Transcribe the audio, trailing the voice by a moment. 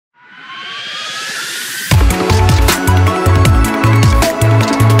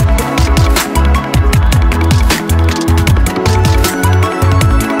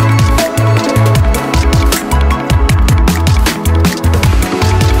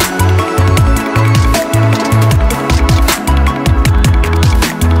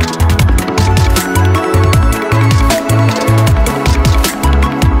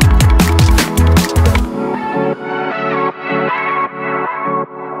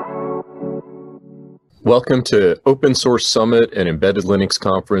Welcome to Open Source Summit and Embedded Linux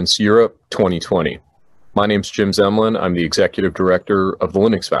Conference Europe 2020. My name's Jim Zemlin. I'm the Executive Director of the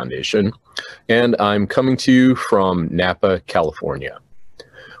Linux Foundation, and I'm coming to you from Napa, California.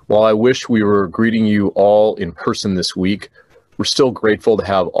 While I wish we were greeting you all in person this week, we're still grateful to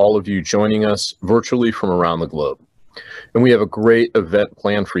have all of you joining us virtually from around the globe. And we have a great event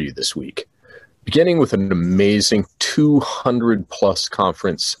planned for you this week, beginning with an amazing 200+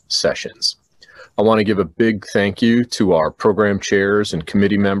 conference sessions. I want to give a big thank you to our program chairs and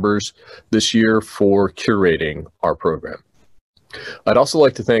committee members this year for curating our program. I'd also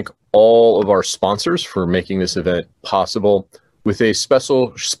like to thank all of our sponsors for making this event possible, with a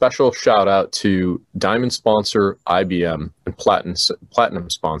special shout out to Diamond sponsor IBM and Platinum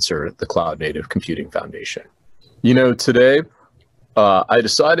sponsor the Cloud Native Computing Foundation. You know, today I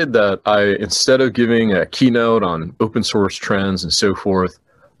decided that instead of giving a keynote on open source trends and so forth,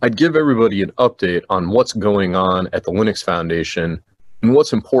 I'd give everybody an update on what's going on at the Linux Foundation and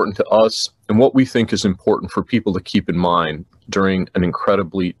what's important to us and what we think is important for people to keep in mind during an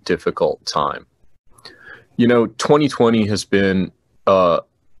incredibly difficult time. You know, 2020 has been a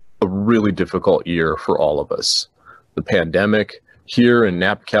really difficult year for all of us. The pandemic here in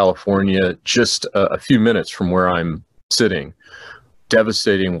Napa, California, just a few minutes from where I'm sitting,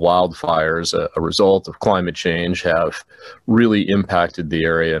 devastating wildfires, a result of climate change, have really impacted the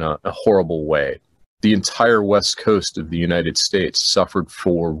area in a horrible way. The entire west coast of the United States suffered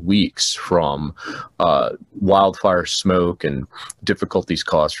for weeks from wildfire smoke and difficulties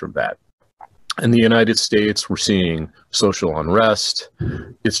caused from that. In the United States, we're seeing social unrest.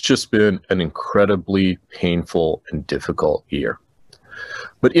 It's just been an incredibly painful and difficult year.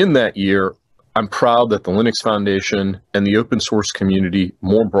 But in that year, I'm proud that the Linux Foundation and the open source community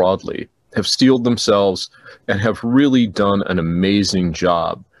more broadly have steeled themselves and have really done an amazing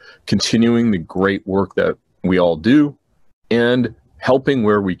job continuing the great work that we all do and helping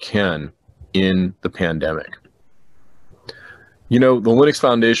where we can in the pandemic. You know, the Linux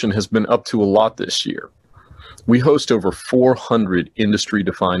Foundation has been up to a lot this year. We host over 400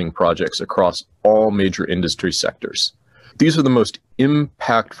 industry-defining projects across all major industry sectors. These are the most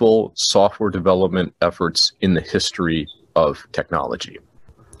impactful software development efforts in the history of technology.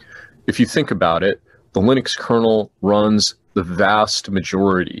 If you think about it, the Linux kernel runs the vast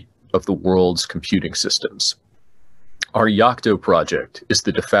majority of the world's computing systems. Our Yocto project is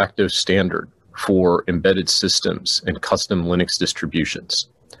the de facto standard for embedded systems and custom Linux distributions.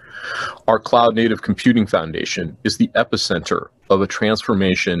 Our Cloud Native Computing Foundation is the epicenter of a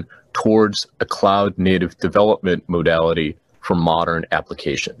transformation towards a cloud native development modality for modern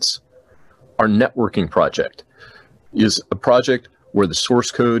applications. Our networking project is a project where the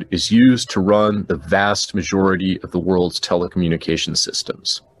source code is used to run the vast majority of the world's telecommunication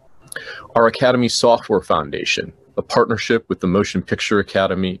systems. Our Academy Software Foundation, a partnership with the Motion Picture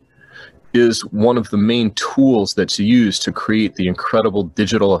Academy, is one of the main tools that's used to create the incredible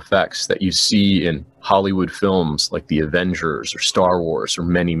digital effects that you see in Hollywood films like The Avengers or Star Wars or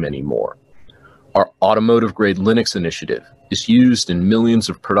many, many more. Our automotive-grade Linux initiative is used in millions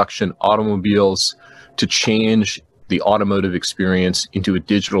of production automobiles to change the automotive experience into a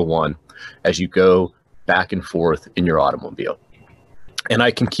digital one as you go back and forth in your automobile. And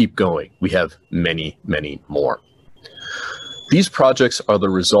I can keep going. We have many, many more. These projects are the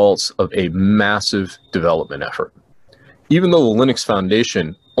results of a massive development effort. Even though the Linux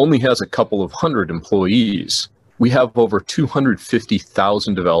Foundation only has a couple of hundred employees, we have over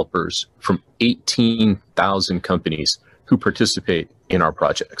 250,000 developers from 18,000 companies who participate in our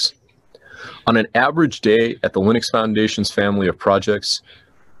projects. On an average day at the Linux Foundation's family of projects,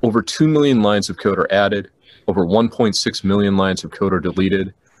 over 2 million lines of code are added, over 1.6 million lines of code are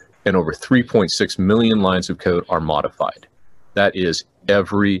deleted, and over 3.6 million lines of code are modified. That is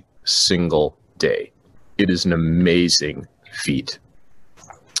every single day. It is an amazing feat.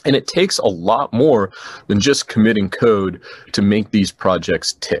 And it takes a lot more than just committing code to make these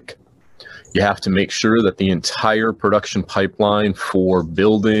projects tick. You have to make sure that the entire production pipeline for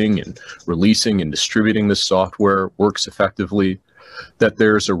building and releasing and distributing the software works effectively, that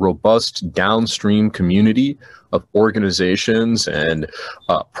there's a robust downstream community of organizations and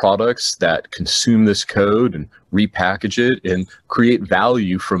products that consume this code and repackage it and create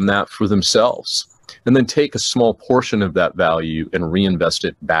value from that for themselves, and then take a small portion of that value and reinvest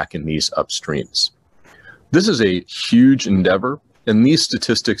it back in these upstreams. This is a huge endeavor, and these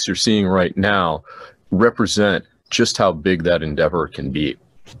statistics you're seeing right now represent just how big that endeavor can be.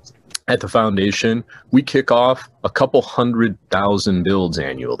 At the foundation, we kick off a couple 100,000 builds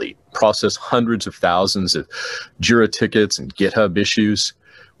annually, process hundreds of thousands of Jira tickets and GitHub issues.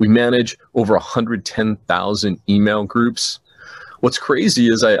 We manage over 110,000 email groups. What's crazy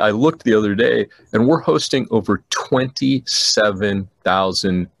is I looked the other day and we're hosting over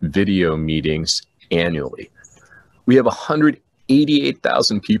 27,000 video meetings annually. We have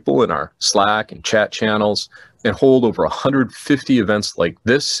 188,000 people in our Slack and chat channels and hold over 150 events like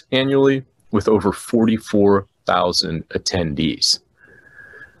this annually with over 44,000 attendees.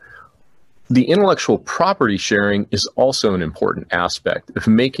 The intellectual property sharing is also an important aspect of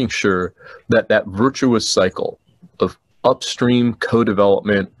making sure that that virtuous cycle of upstream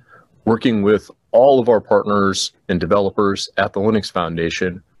co-development, working with all of our partners and developers at the Linux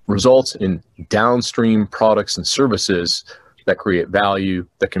Foundation, results in downstream products and services that create value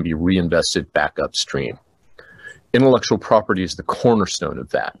that can be reinvested back upstream. Intellectual property is the cornerstone of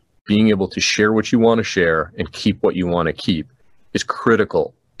that. Being able to share what you want to share and keep what you want to keep is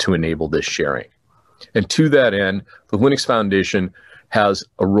critical to enable this sharing. And to that end, the Linux Foundation has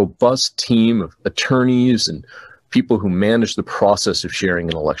a robust team of attorneys and people who manage the process of sharing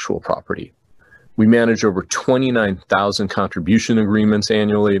intellectual property. We manage over 29,000 contribution agreements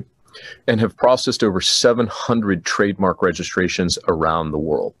annually and have processed over 700 trademark registrations around the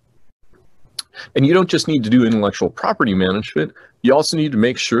world. And you don't just need to do intellectual property management, you also need to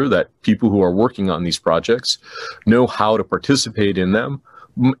make sure that people who are working on these projects know how to participate in them,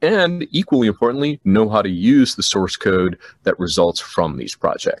 and equally importantly, know how to use the source code that results from these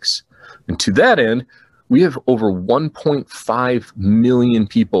projects. And to that end, we have over 1.5 million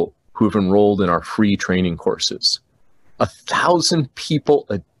people who have enrolled in our free training courses. 1,000 people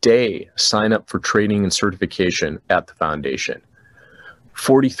a day sign up for training and certification at the foundation.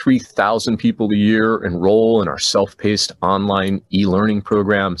 43,000 people a year enroll in our self-paced online e-learning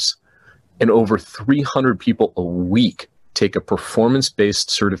programs, and over 300 people a week take a performance-based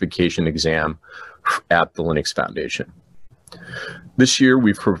certification exam at the Linux Foundation. This year,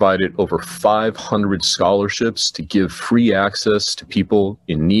 we've provided over 500 scholarships to give free access to people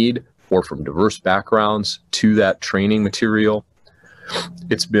in need or from diverse backgrounds to that training material.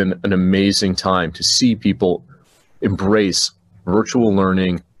 It's been an amazing time to see people embrace virtual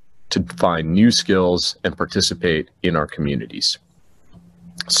learning to find new skills and participate in our communities.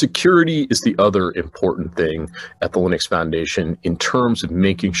 Security is the other important thing at the Linux Foundation in terms of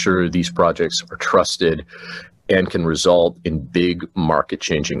making sure these projects are trusted and can result in big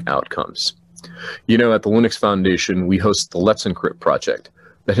market-changing outcomes. You know, at the Linux Foundation, we host the Let's Encrypt project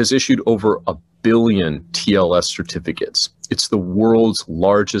that has issued over 1 billion TLS certificates. It's the world's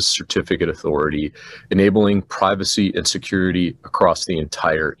largest certificate authority, enabling privacy and security across the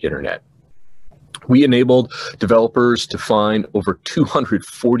entire internet. We enabled developers to find over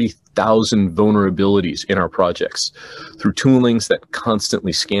 240,000 vulnerabilities in our projects through toolings that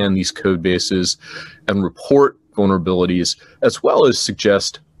constantly scan these code bases and report vulnerabilities, as well as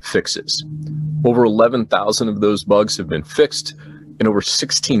suggest fixes. Over 11,000 of those bugs have been fixed, and over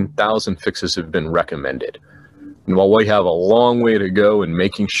 16,000 fixes have been recommended. And while we have a long way to go in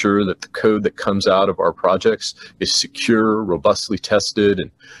making sure that the code that comes out of our projects is secure, robustly tested,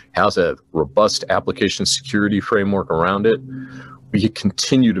 and has a robust application security framework around it, we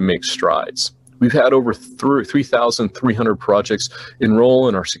continue to make strides. We've had over 3,300 projects enroll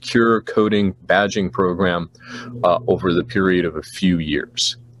in our secure coding badging program over the period of a few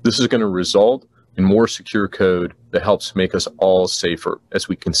years. This is going to result in more secure code that helps make us all safer as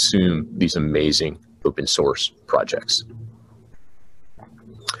we consume these amazing open source projects.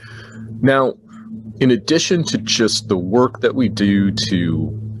 Now, in addition to just the work that we do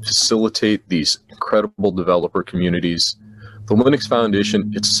to facilitate these incredible developer communities, the Linux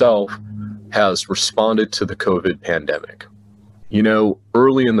Foundation itself has responded to the COVID pandemic. You know,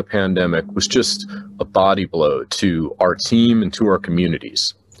 early in the pandemic was just a body blow to our team and to our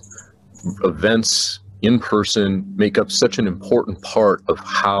communities. Events in person make up such an important part of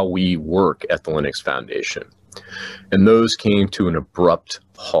how we work at the Linux Foundation. And those came to an abrupt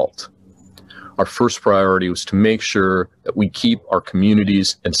halt. Our first priority was to make sure that we keep our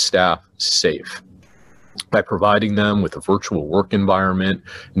communities and staff safe by providing them with a virtual work environment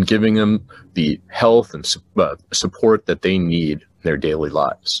and giving them the health and support that they need in their daily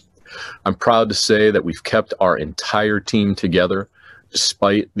lives. I'm proud to say that we've kept our entire team together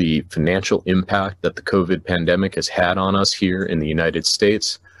despite the financial impact that the COVID pandemic has had on us here in the United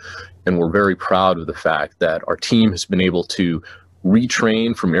States. And we're very proud of the fact that our team has been able to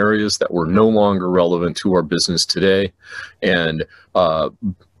retrain from areas that were no longer relevant to our business today and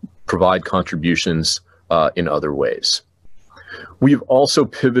provide contributions in other ways. We've also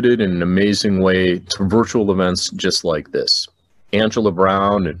pivoted in an amazing way to virtual events just like this. Angela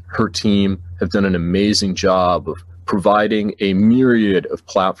Brown and her team have done an amazing job of providing a myriad of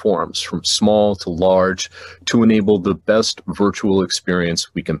platforms from small to large to enable the best virtual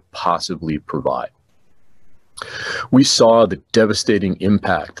experience we can possibly provide. We saw the devastating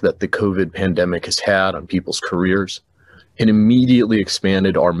impact that the COVID pandemic has had on people's careers and immediately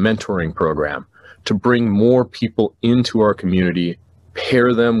expanded our mentoring program to bring more people into our community,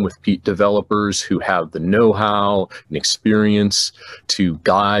 pair them with developers who have the know-how and experience to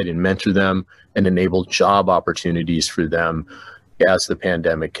guide and mentor them and enable job opportunities for them as the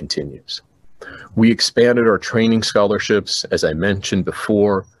pandemic continues. We expanded our training scholarships, as I mentioned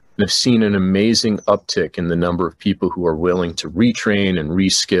before, and have seen an amazing uptick in the number of people who are willing to retrain and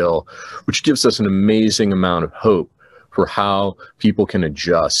reskill, which gives us an amazing amount of hope for how people can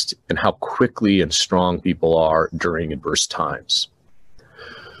adjust and how quickly and strong people are during adverse times.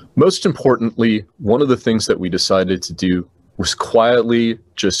 Most importantly, one of the things that we decided to do was quietly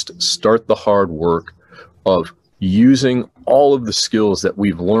just start the hard work of using all of the skills that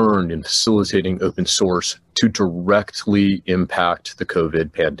we've learned in facilitating open source to directly impact the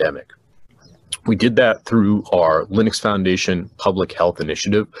COVID pandemic. We did that through our Linux Foundation Public Health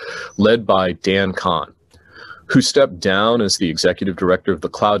Initiative, led by Dan Kahn, who stepped down as the executive director of the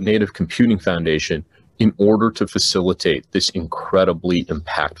Cloud Native Computing Foundation in order to facilitate this incredibly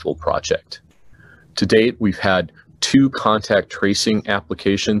impactful project. To date, we've had 2 contact tracing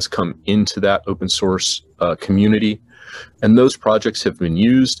applications come into that open source community, and those projects have been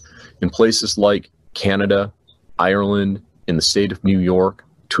used in places like Canada, Ireland, in the state of New York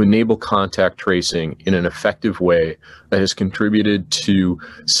to enable contact tracing in an effective way that has contributed to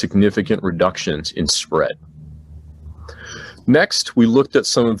significant reductions in spread. Next, we looked at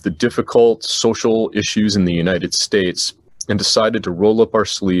some of the difficult social issues in the United States and decided to roll up our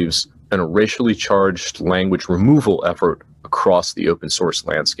sleeves in a racially charged language removal effort across the open source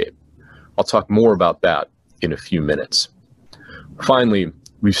landscape. I'll talk more about that in a few minutes. Finally,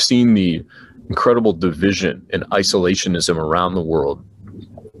 we've seen the incredible division and isolationism around the world.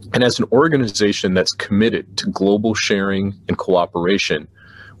 And as an organization that's committed to global sharing and cooperation,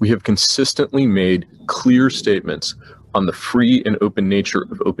 we have consistently made clear statements on the free and open nature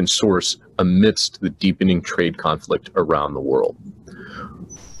of open source amidst the deepening trade conflict around the world.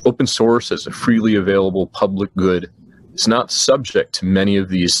 Open source as a freely available public good is not subject to many of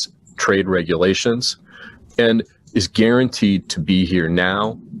these trade regulations and is guaranteed to be here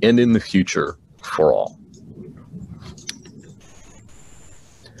now and in the future for all.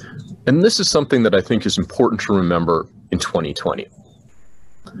 And this is something that I think is important to remember in 2020,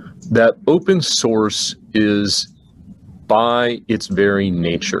 that open source is by its very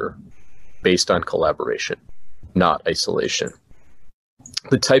nature based on collaboration, not isolation.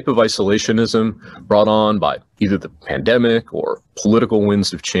 The type of isolationism brought on by either the pandemic or political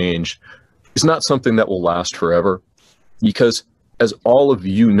winds of change is not something that will last forever, because as all of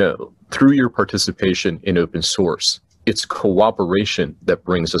you know, through your participation in open source, it's cooperation that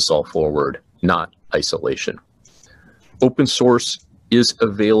brings us all forward, not isolation. Open source is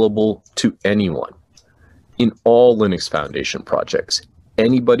available to anyone. In all Linux Foundation projects,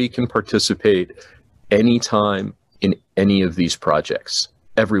 anybody can participate anytime in any of these projects.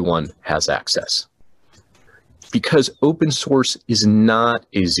 Everyone has access. Because open source is not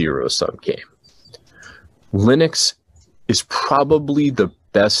a zero-sum game. Linux is probably the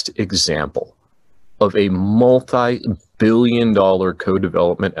best example of a multi-billion-dollar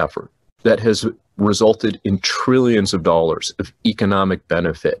co-development effort that has resulted in trillions of dollars of economic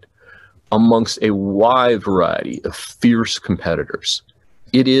benefit amongst a wide variety of fierce competitors.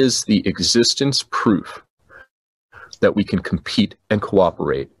 It is the existence proof that we can compete and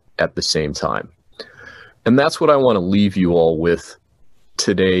cooperate at the same time. And that's what I want to leave you all with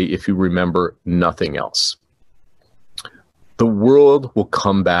today, if you remember nothing else. The world will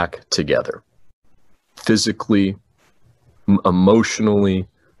come back together, physically, emotionally,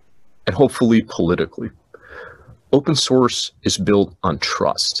 and hopefully politically. Open source is built on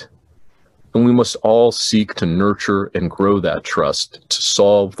trust, and we must all seek to nurture and grow that trust to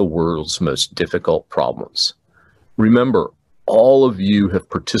solve the world's most difficult problems. Remember, all of you have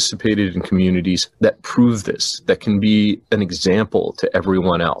participated in communities that prove this, that can be an example to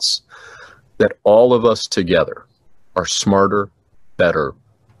everyone else, that all of us together are smarter, better,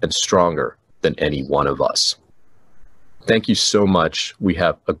 and stronger than any one of us. Thank you so much. We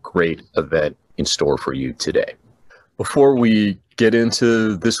have a great event in store for you today. Before we get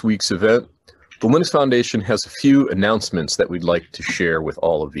into this week's event, the Linux Foundation has a few announcements that we'd like to share with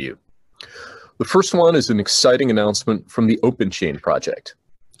all of you. The first one is an exciting announcement from the OpenChain project.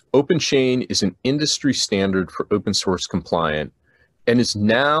 OpenChain is an industry standard for open source compliant and is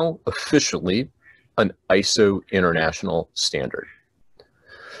now officially an ISO international standard.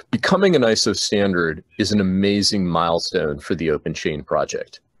 Becoming an ISO standard is an amazing milestone for the OpenChain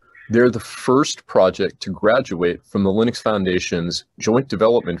project. They're the first project to graduate from the Linux Foundation's Joint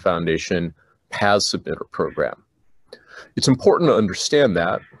Development Foundation Paths Submitter program. It's important to understand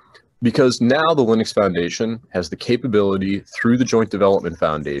that because now the Linux Foundation has the capability through the Joint Development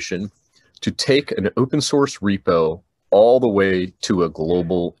Foundation to take an open source repo all the way to a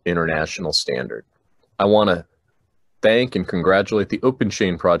global international standard. I want to thank and congratulate the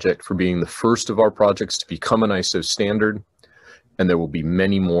OpenChain project for being the first of our projects to become an ISO standard, and there will be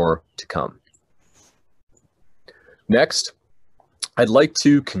many more to come. Next, I'd like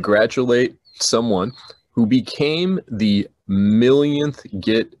to congratulate someone who became the millionth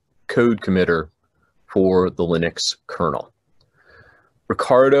Git code committer for the Linux kernel.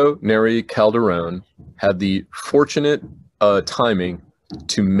 Ricardo Neri Calderon had the fortunate timing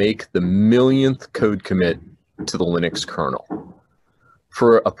to make the millionth code commit to the Linux kernel.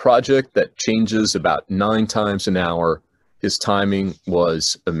 For a project that changes about 9 times an hour, his timing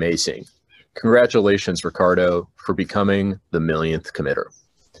was amazing. Congratulations, Ricardo, for becoming the millionth committer.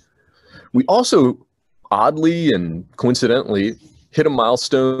 We also, oddly and coincidentally, hit a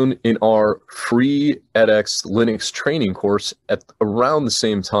milestone in our free edX Linux training course at around the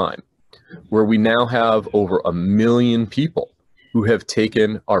same time, where we now have over 1 million people who have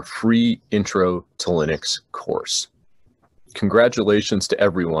taken our free Intro to Linux course. Congratulations to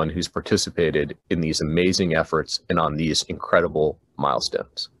everyone who's participated in these amazing efforts and on these incredible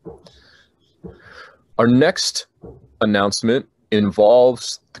milestones. Our next announcement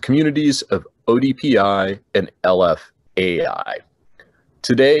involves the communities of ODPI and LFAI.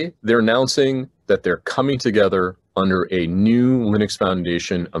 Today, they're announcing that they're coming together under a new Linux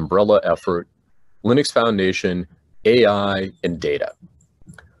Foundation umbrella effort, Linux Foundation AI and Data.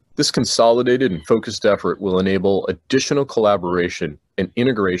 This consolidated and focused effort will enable additional collaboration and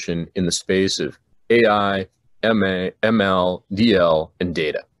integration in the space of AI, ML, DL, and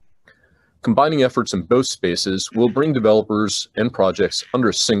data. Combining efforts in both spaces will bring developers and projects under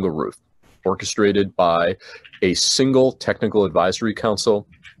a single roof, orchestrated by a single technical advisory council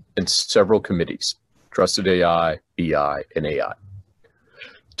and several committees, Trusted AI, BI, and AI,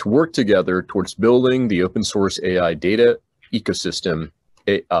 to work together towards building the open source AI data ecosystem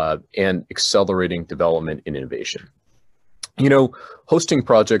and accelerating development and innovation. You know, hosting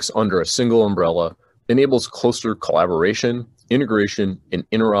projects under a single umbrella enables closer collaboration, integration, and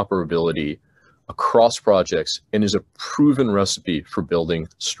interoperability across projects and is a proven recipe for building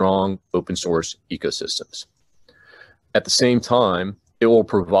strong open source ecosystems. At the same time, it will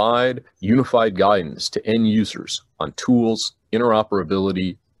provide unified guidance to end users on tools,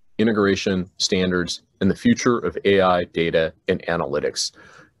 interoperability, integration, standards, and the future of AI, data, and analytics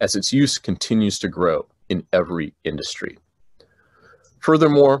as its use continues to grow in every industry.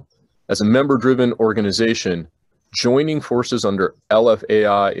 Furthermore, as a member-driven organization, joining forces under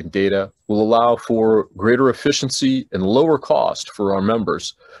LFAI and data will allow for greater efficiency and lower cost for our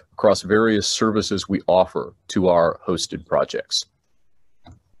members across various services we offer to our hosted projects.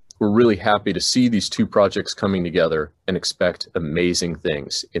 We're really happy to see these two projects coming together and expect amazing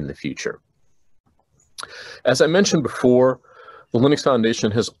things in the future. As I mentioned before, the Linux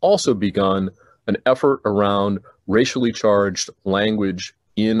Foundation has also begun an effort around racially charged language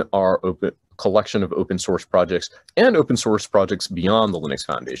in our collection of open source projects and open source projects beyond the Linux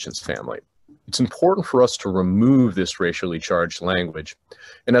Foundation's family. It's important for us to remove this racially charged language.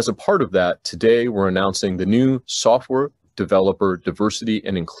 And as a part of that, today we're announcing the new Software Developer Diversity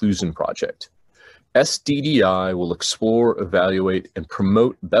and Inclusion Project. SDDI will explore, evaluate, and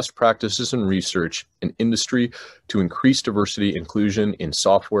promote best practices in research and industry to increase diversity and inclusion in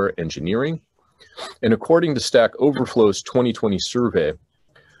software engineering. And according to Stack Overflow's 2020 survey,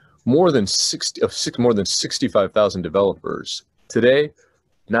 more than 65,000 developers today,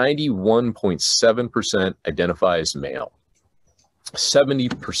 91.7% identify as male,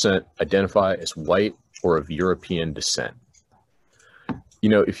 70% identify as white or of European descent. You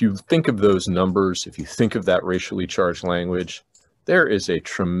know, if you think of those numbers, if you think of that racially charged language, there is a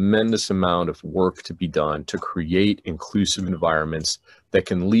tremendous amount of work to be done to create inclusive environments that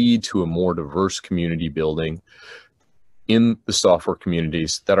can lead to a more diverse community building in the software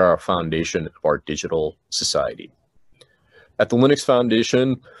communities that are a foundation of our digital society. At the Linux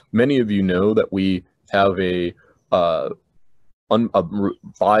Foundation, many of you know that we have a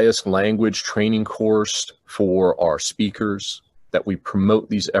biased language training course for our speakers. that we promote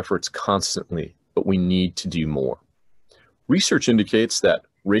these efforts constantly, but we need to do more. Research indicates that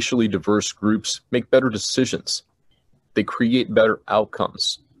racially diverse groups make better decisions. They create better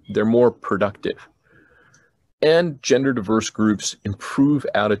outcomes. They're more productive. And gender diverse groups improve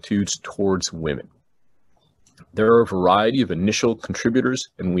attitudes towards women. There are a variety of initial contributors,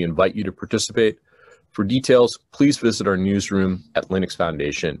 and we invite you to participate. For details, please visit our newsroom at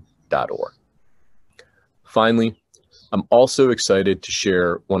linuxfoundation.org. Finally, I'm also excited to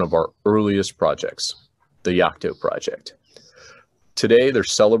share one of our earliest projects, the Yocto project. Today, they're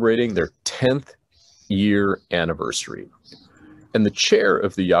celebrating their 10th year anniversary. And the chair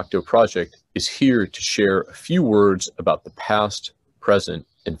of the Yocto project is here to share a few words about the past, present,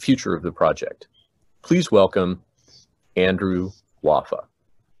 and future of the project. Please welcome Andrew Wafaa.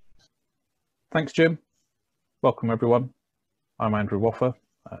 Thanks, Jim. Welcome, everyone. I'm Andrew Wafaa,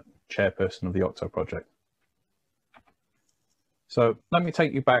 chairperson of the Yocto project. So let me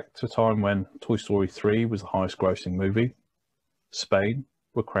take you back to a time when Toy Story 3 was the highest grossing movie. Spain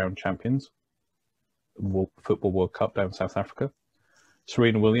were crowned champions of the Football World Cup down in South Africa.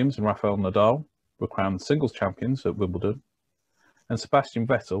 Serena Williams and Rafael Nadal were crowned singles champions at Wimbledon. And Sebastian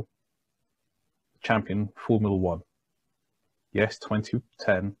Vettel, champion Formula One. Yes,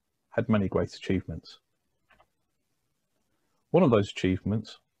 2010 had many great achievements. One of those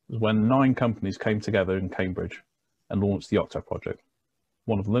achievements was when 9 companies came together in Cambridge and launched the Yocto project,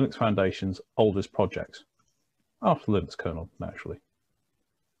 one of the Linux Foundation's oldest projects, after the Linux kernel, naturally.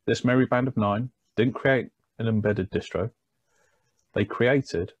 This merry band of 9 didn't create an embedded distro. They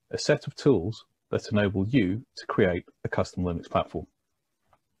created a set of tools that enable you to create a custom Linux platform.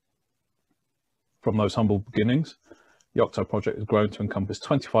 From those humble beginnings, the Yocto project has grown to encompass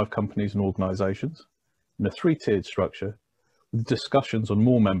 25 companies and organizations in a 3-tiered structure, with discussions on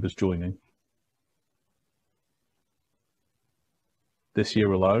more members joining. This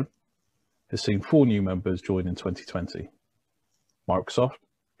year alone has seen 4 new members join in 2020. Microsoft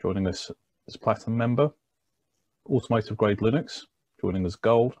joining us as Platinum member, Automotive Grade Linux joining as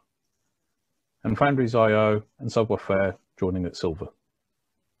Gold, and Foundries.io and Subwafare joining at Silver.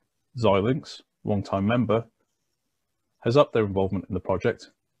 Xilinx, long-time member, has upped their involvement in the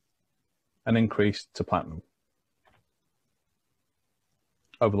project and increased to Platinum.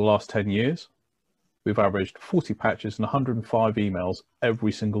 Over the last 10 years, we've averaged 40 patches and 105 emails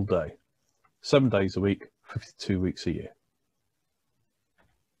every single day, 7 days a week, 52 weeks a year.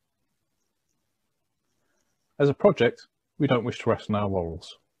 As a project, we don't wish to rest on our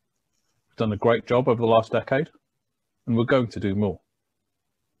laurels. We've done a great job over the last decade, and we're going to do more.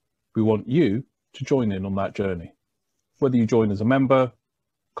 We want you to join in on that journey, whether you join as a member,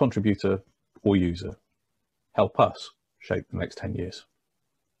 contributor, or user. Help us shape the next 10 years.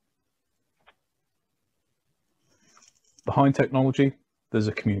 Behind technology, there's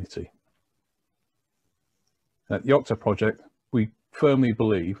a community. At the Yocto project, we firmly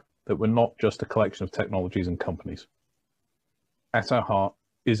believe that we're not just a collection of technologies and companies. At our heart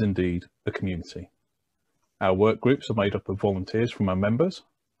is indeed a community. Our work groups are made up of volunteers from our members.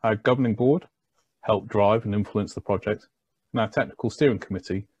 Our governing board help drive and influence the project, and our technical steering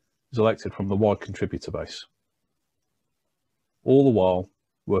committee is elected from the wide contributor base. All the while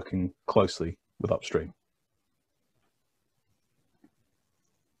working closely with upstream.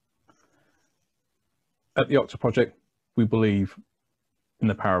 At the Yocto project, we believe in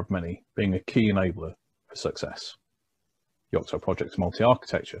the power of many being a key enabler for success. The Yocto project is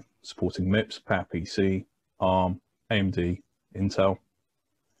multi-architecture, supporting MIPS, PowerPC, ARM, AMD, Intel.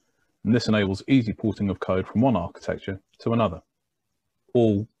 And this enables easy porting of code from one architecture to another,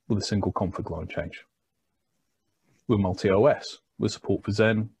 all with a single config line change. We're multi-OS, with support for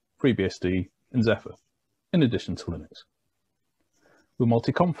Zen, FreeBSD, and Zephyr, in addition to Linux. We're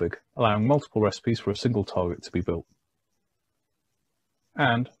multi-config, allowing multiple recipes for a single target to be built.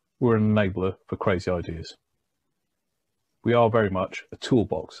 And we're an enabler for crazy ideas. We are very much a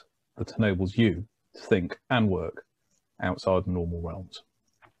toolbox that enables you to think and work outside the normal realms.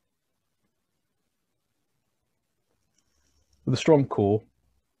 With a strong core,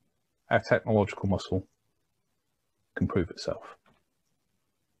 our technological muscle can prove itself.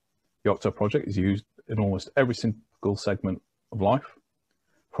 The Yocto project is used in almost every single segment of life,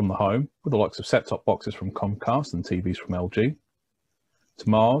 from the home with the likes of set-top boxes from Comcast and TVs from LG, to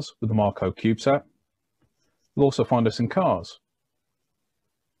Mars with the Marco CubeSat. You'll also find us in cars,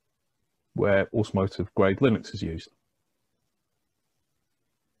 where automotive grade Linux is used.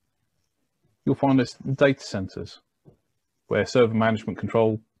 You'll find us in data centers, where server management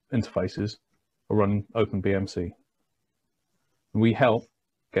control interfaces are running OpenBMC. And we help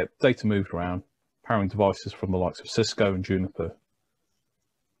get data moved around, powering devices from the likes of Cisco and Juniper,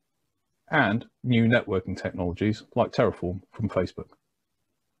 and new networking technologies like Terraform from Facebook.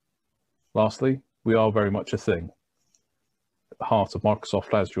 Lastly, we are very much a thing at the heart of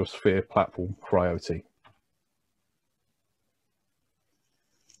Microsoft Azure Sphere platform for IoT. There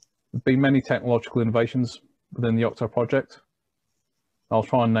have been many technological innovations within the Yocto project. I'll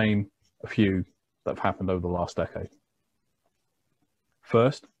try and name a few that have happened over the last decade.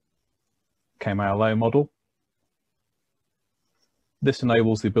 First, came our layer model. This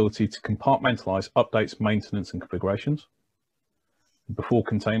enables the ability to compartmentalize updates, maintenance, and configurations. Before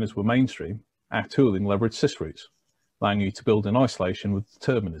containers were mainstream, our tooling leveraged sysroutes, allowing you to build in isolation with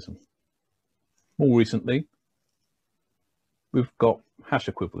determinism. More recently, we've got hash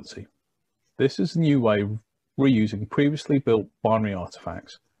equivalency. This is a new way of reusing previously built binary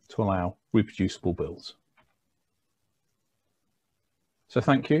artifacts to allow reproducible builds. So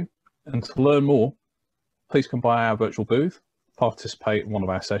thank you, and to learn more, please come by our virtual booth, participate in one of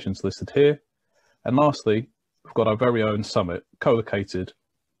our sessions listed here, and lastly, we've got our very own summit co-located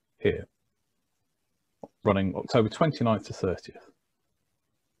here, running October 29th to 30th.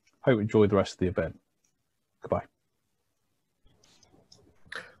 Hope you enjoy the rest of the event. Goodbye.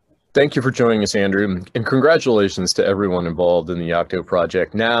 Thank you for joining us, Andrew, and congratulations to everyone involved in the Yocto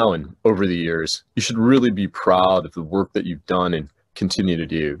project now and over the years. You should really be proud of the work that you've done and continue to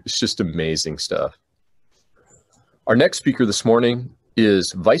do. It's just amazing stuff. Our next speaker this morning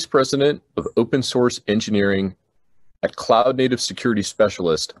is Vice President of Open Source Engineering at Cloud Native Security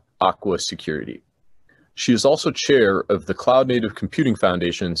Specialist, Aqua Security. She is also chair of the Cloud Native Computing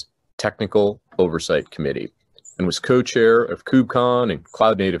Foundation's Technical Oversight Committee and was co-chair of KubeCon and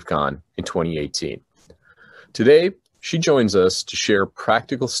Cloud Native Con in 2018. Today, she joins us to share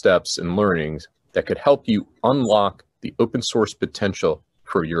practical steps and learnings that could help you unlock the open source potential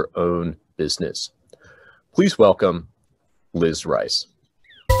for your own business. Please welcome Liz Rice.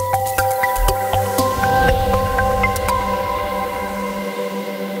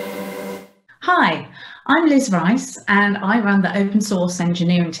 Hi, I'm Liz Rice, and I run the open source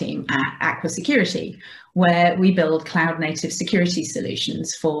engineering team at Aqua Security, where we build cloud native security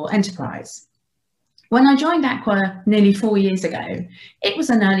solutions for enterprise. When I joined Aqua nearly 4 years ago, it was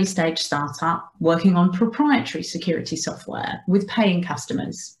an early stage startup working on proprietary security software with paying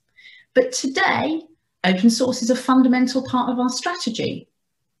customers. But today, open source is a fundamental part of our strategy.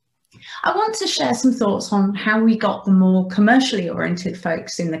 I want to share some thoughts on how we got the more commercially oriented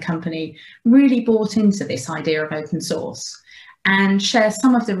folks in the company really bought into this idea of open source, and share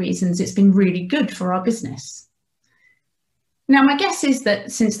some of the reasons it's been really good for our business. Now, my guess is that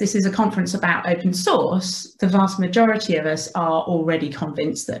since this is a conference about open source, the vast majority of us are already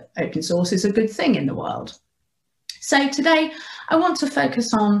convinced that open source is a good thing in the world. So today, I want to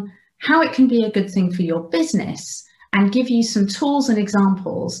focus on how it can be a good thing for your business and give you some tools and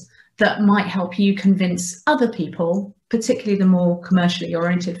examples that might help you convince other people, particularly the more commercially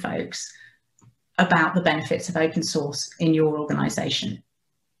oriented folks, about the benefits of open source in your organization.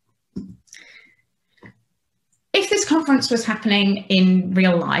 If this conference was happening in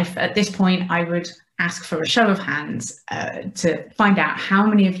real life, at this point, I would ask for a show of hands to find out how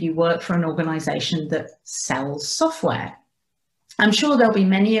many of you work for an organization that sells software. I'm sure there'll be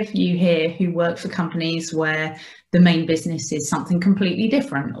many of you here who work for companies where the main business is something completely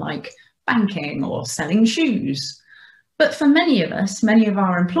different, like banking or selling shoes. But for many of us, many of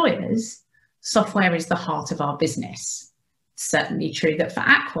our employers, software is the heart of our business. It's certainly true that for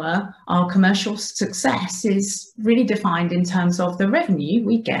Aqua, our commercial success is really defined in terms of the revenue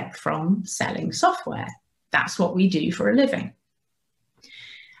we get from selling software. That's what we do for a living.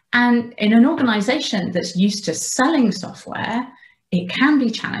 And in an organization that's used to selling software, it can be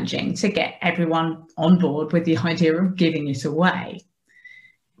challenging to get everyone on board with the idea of giving it away.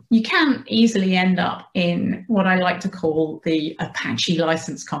 You can easily end up in what I like to call the Apache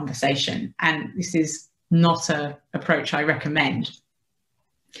license conversation, and this is not an approach I recommend.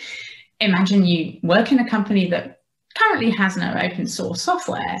 Imagine you work in a company that currently has no open source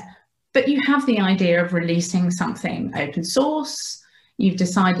software, but you have the idea of releasing something open source. You've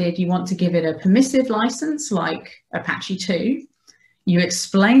decided you want to give it a permissive license like Apache 2. You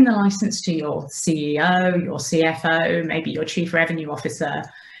explain the license to your CEO, your CFO, maybe your chief revenue officer,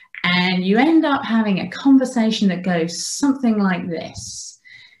 and you end up having a conversation that goes something like this.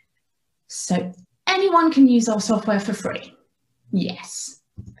 So anyone can use our software for free? Yes.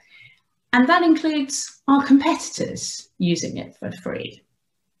 And that includes our competitors using it for free?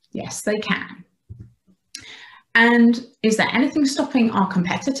 Yes, they can. And is there anything stopping our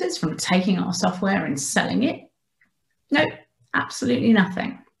competitors from taking our software and selling it? No. Absolutely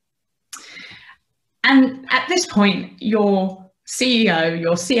nothing. And at this point, your CEO,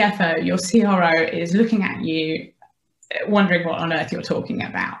 your CFO, your CRO is looking at you, wondering what on earth you're talking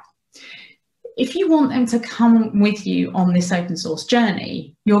about. If you want them to come with you on this open source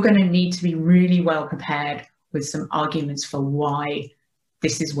journey, you're going to need to be really well prepared with some arguments for why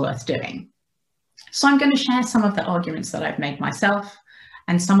this is worth doing. So I'm going to share some of the arguments that I've made myself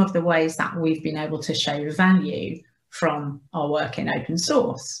and some of the ways that we've been able to show value from our work in open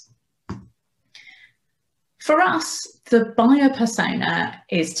source. For us, the buyer persona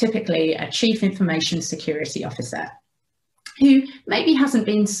is typically a chief information security officer who maybe hasn't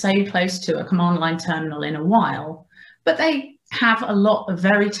been so close to a command line terminal in a while, but they have a lot of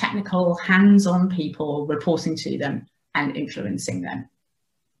very technical, hands-on people reporting to them and influencing them.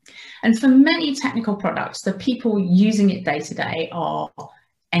 And for many technical products, the people using it day to day are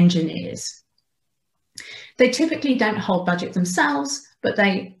engineers. They typically don't hold budget themselves, but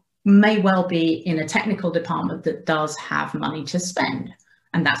they may well be in a technical department that does have money to spend.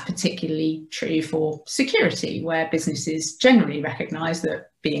 And that's particularly true for security, where businesses generally recognize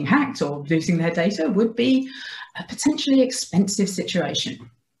that being hacked or losing their data would be a potentially expensive situation.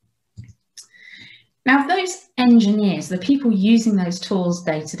 Now, those engineers, the people using those tools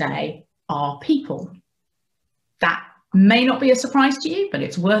day to day, are people. That may not be a surprise to you, but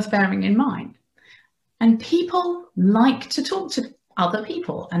it's worth bearing in mind. And people like to talk to other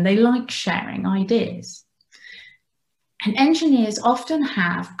people and they like sharing ideas. And engineers often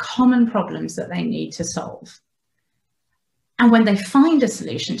have common problems that they need to solve. And when they find a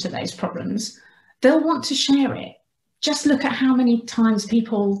solution to those problems, they'll want to share it. Just look at how many times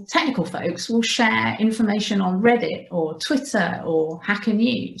people, technical folks, will share information on Reddit or Twitter or Hacker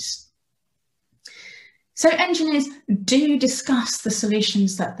News. So engineers do discuss the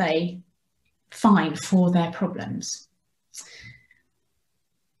solutions that they find for their problems.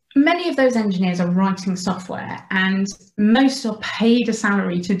 Many of those engineers are writing software and most are paid a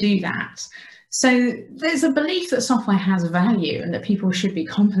salary to do that. So there's a belief that software has value and that people should be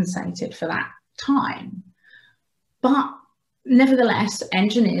compensated for that time. But nevertheless,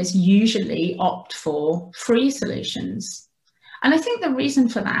 engineers usually opt for free solutions. And I think the reason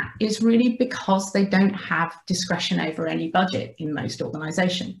for that is really because they don't have discretion over any budget in most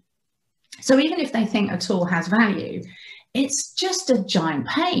organizations. So even if they think a tool has value, it's just a giant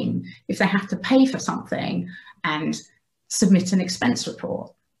pain if they have to pay for something and submit an expense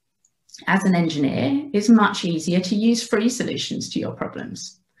report. As an engineer, it's much easier to use free solutions to your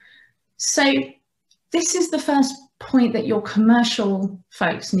problems. So this is the first point that your commercial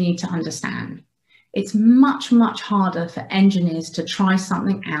folks need to understand. It's much, much harder for engineers to try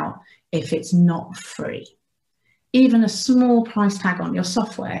something out if it's not free. Even a small price tag on your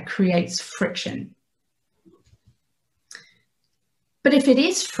software creates friction. But if it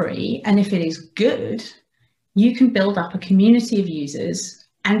is free and if it is good, you can build up a community of users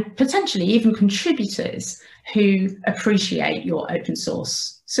and potentially even contributors who appreciate your open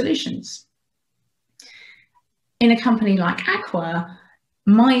source solutions. In a company like Aqua,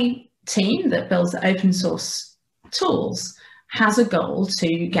 my team that builds the open source tools has a goal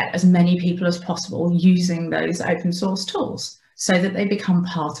to get as many people as possible using those open source tools so that they become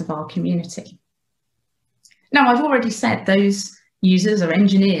part of our community. Now, I've already said those users are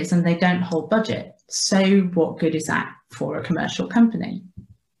engineers and they don't hold budget. So what good is that for a commercial company?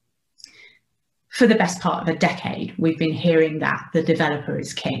 For the best part of a decade, we've been hearing that the developer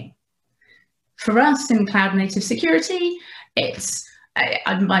is king. For us in cloud native security, it's,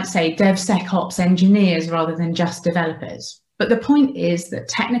 I might say, DevSecOps engineers rather than just developers. But the point is that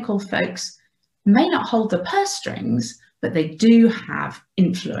technical folks may not hold the purse strings, but they do have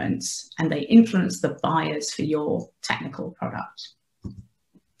influence and they influence the buyers for your technical product.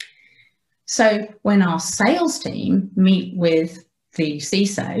 So when our sales team meet with the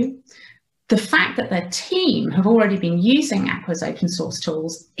CISO, the fact that their team have already been using Aqua's open source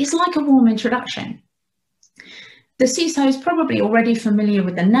tools is like a warm introduction. The CISO is probably already familiar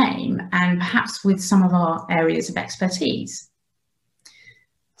with the name and perhaps with some of our areas of expertise.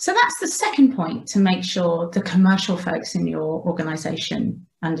 So that's the second point to make sure the commercial folks in your organization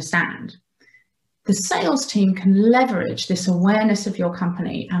understand. The sales team can leverage this awareness of your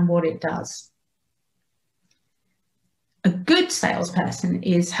company and what it does. A good salesperson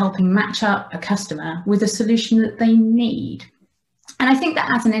is helping match up a customer with a solution that they need. And I think that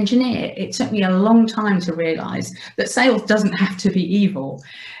as an engineer, it took me a long time to realize that sales doesn't have to be evil.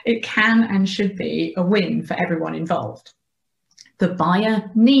 It can and should be a win for everyone involved. The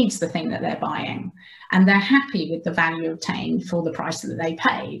buyer needs the thing that they're buying and they're happy with the value obtained for the price that they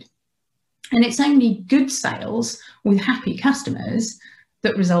paid. And it's only good sales with happy customers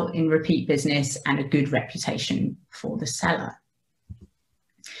that result in repeat business and a good reputation for the seller.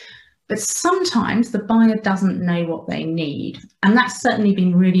 But sometimes the buyer doesn't know what they need. And that's certainly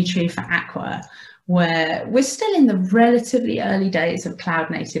been really true for Aqua, where we're still in the relatively early days of cloud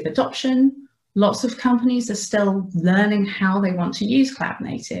native adoption. Lots of companies are still learning how they want to use cloud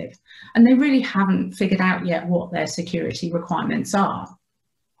native, and they really haven't figured out yet what their security requirements are.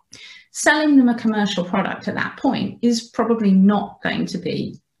 Selling them a commercial product at that point is probably not going to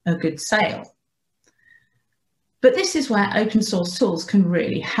be a good sale. But this is where open source tools can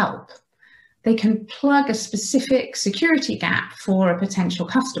really help. They can plug a specific security gap for a potential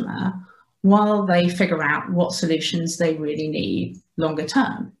customer while they figure out what solutions they really need longer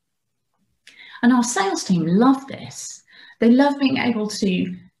term. And our sales team love this. They love being able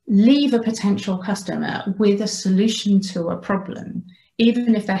to leave a potential customer with a solution to a problem,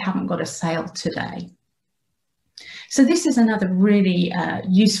 even if they haven't got a sale today. So this is another really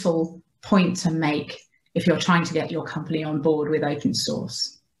useful point to make if you're trying to get your company on board with open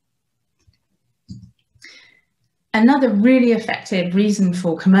source. Another really effective reason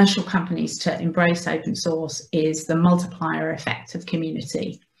for commercial companies to embrace open source is the multiplier effect of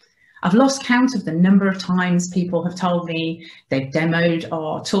community. I've lost count of the number of times people have told me they've demoed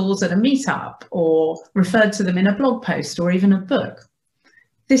our tools at a meetup or referred to them in a blog post or even a book.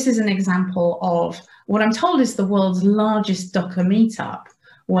 This is an example of what I'm told is the world's largest Docker meetup,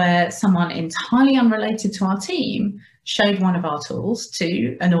 where someone entirely unrelated to our team showed one of our tools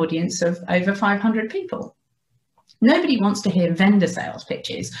to an audience of over 500 people. Nobody wants to hear vendor sales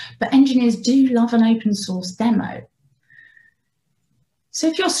pitches, but engineers do love an open source demo. So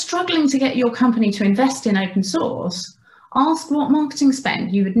if you're struggling to get your company to invest in open source, ask what marketing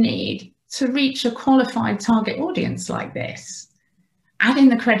spend you would need to reach a qualified target audience like this. Add in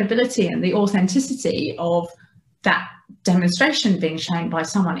the credibility and the authenticity of that demonstration being shown by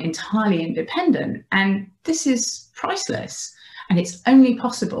someone entirely independent, and this is priceless, and it's only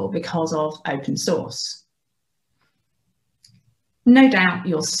possible because of open source. No doubt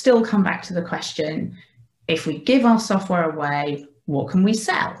you'll still come back to the question, if we give our software away, what can we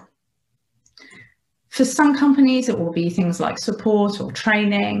sell? For some companies, it will be things like support or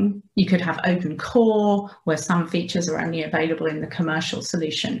training. You could have open core, where some features are only available in the commercial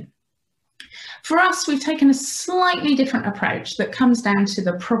solution. For us, we've taken a slightly different approach that comes down to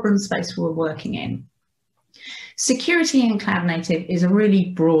the problem space we're working in. Security in cloud native is a really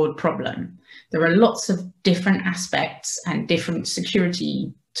broad problem. There are lots of different aspects and different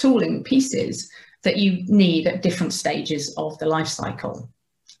security tooling pieces that you need at different stages of the life cycle.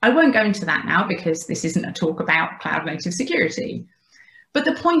 I won't go into that now because this isn't a talk about cloud native security, but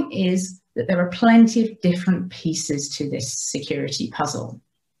the point is that there are plenty of different pieces to this security puzzle.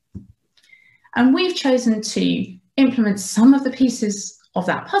 And we've chosen to implement some of the pieces of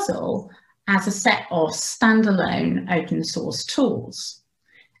that puzzle as a set of standalone open source tools.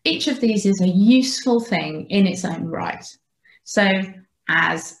 Each of these is a useful thing in its own right. So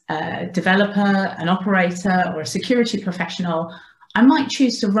as a developer, an operator, or a security professional, I might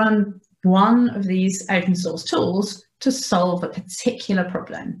choose to run one of these open source tools to solve a particular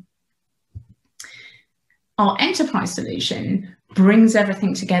problem. Our enterprise solution brings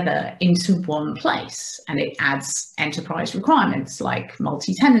everything together into one place, and it adds enterprise requirements like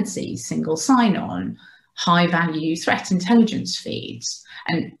multi-tenancy, single sign-on, high-value threat intelligence feeds,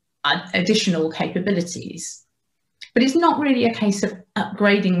 and additional capabilities. But it's not really a case of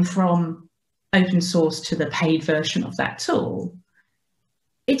upgrading from open source to the paid version of that tool.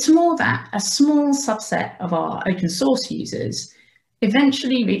 It's more that a small subset of our open source users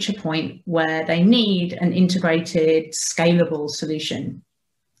eventually reach a point where they need an integrated, scalable solution.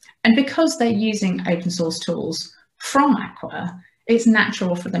 And because they're using open source tools from Aqua, it's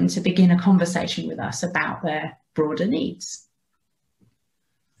natural for them to begin a conversation with us about their broader needs.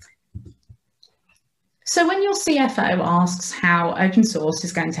 So when your CFO asks how open source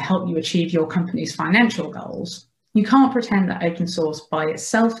is going to help you achieve your company's financial goals, you can't pretend that open source by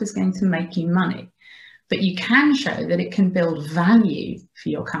itself is going to make you money, but you can show that it can build value for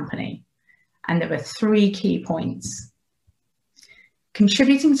your company. And there are 3 key points.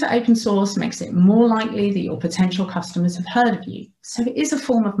 Contributing to open source makes it more likely that your potential customers have heard of you, so it is a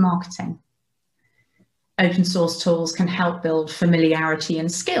form of marketing. Open source tools can help build familiarity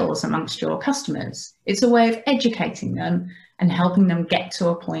and skills amongst your customers. It's a way of educating them and helping them get to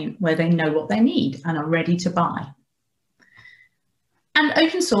a point where they know what they need and are ready to buy. And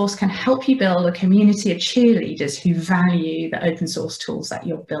open source can help you build a community of cheerleaders who value the open source tools that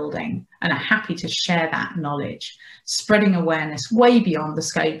you're building and are happy to share that knowledge, spreading awareness way beyond the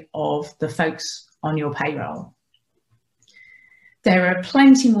scope of the folks on your payroll. There are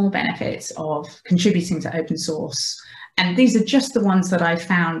plenty more benefits of contributing to open source, and these are just the ones that I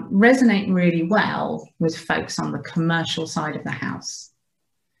found resonate really well with folks on the commercial side of the house.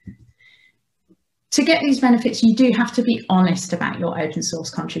 To get these benefits, you do have to be honest about your open source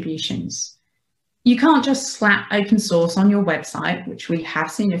contributions. You can't just slap open source on your website, which we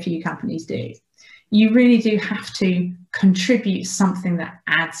have seen a few companies do. You really do have to contribute something that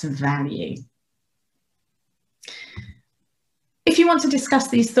adds value. If you want to discuss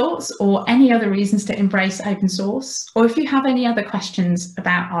these thoughts or any other reasons to embrace open source, or if you have any other questions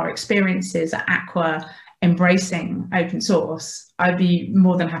about our experiences at Aqua embracing open source, I'd be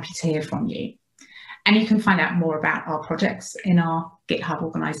more than happy to hear from you. And you can find out more about our projects in our GitHub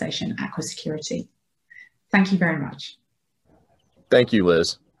organization, Aqua Security. Thank you very much. Thank you,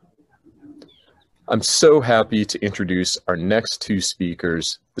 Liz. I'm so happy to introduce our next two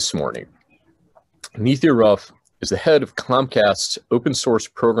speakers this morning. Nithya Ruff is the head of Comcast's Open Source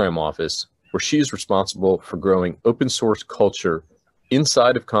Program Office, where she is responsible for growing open source culture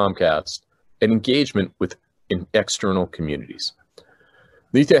inside of Comcast and engagement with external communities.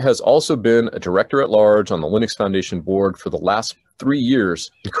 Nithya has also been a director at large on the Linux Foundation board for the last 3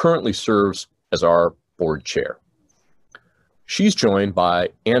 years and currently serves as our board chair. She's joined by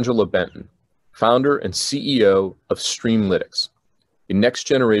Angela Benton, founder and CEO of Streamlytics, a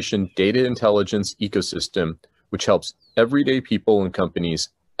next-generation data intelligence ecosystem which helps everyday people and companies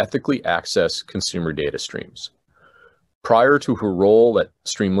ethically access consumer data streams. Prior to her role at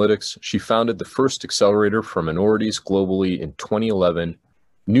Streamlytics, she founded the first accelerator for minorities globally in 2011,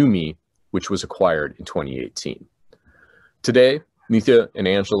 NewMe, which was acquired in 2018. Today, Nithya and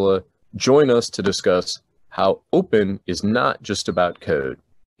Angela join us to discuss how open is not just about code,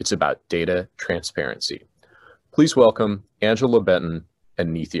 it's about data transparency. Please welcome Angela Benton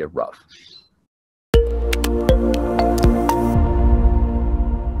and Nithya Ruff.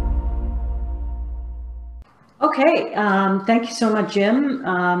 Okay, thank you so much, Jim.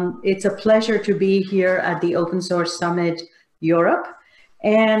 It's a pleasure to be here at the Open Source Summit Europe.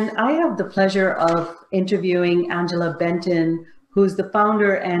 And I have the pleasure of interviewing Angela Benton, who's the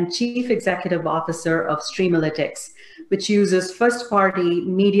founder and chief executive officer of Streamlytics, which uses first-party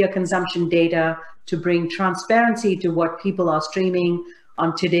media consumption data to bring transparency to what people are streaming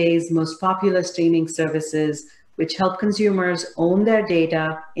on today's most popular streaming services, which help consumers own their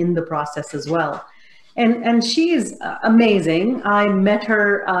data in the process as well. And she is amazing. I met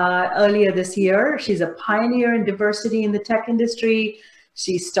her earlier this year. She's a pioneer in diversity in the tech industry.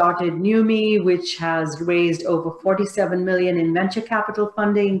 She started NewMe, which has raised over 47 million in venture capital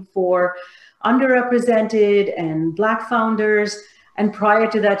funding for underrepresented and Black founders. And prior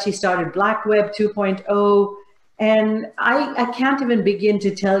to that, she started Black Web 2.0. And I can't even begin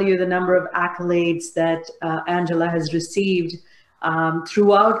to tell you the number of accolades that Angela has received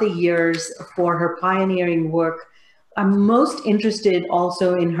throughout the years for her pioneering work. I'm most interested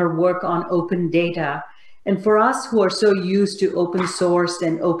also in her work on open data. And for us who are so used to open source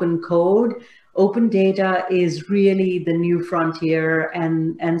and open code, open data is really the new frontier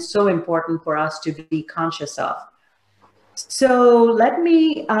and so important for us to be conscious of. So let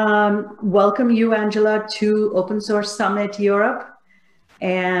me welcome you, Angela, to Open Source Summit Europe.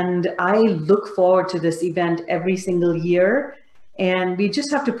 And I look forward to this event every single year. And we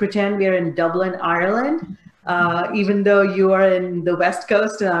just have to pretend we're in Dublin, Ireland, even though you are in the West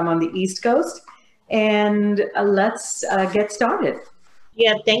Coast and I'm on the East Coast. And let's get started.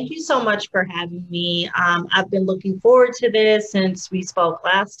 Yeah, thank you so much for having me. I've been looking forward to this since we spoke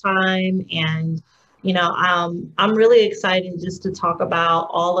last time. And, you know, I'm really excited just to talk about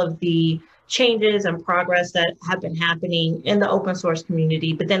all of the changes and progress that have been happening in the open source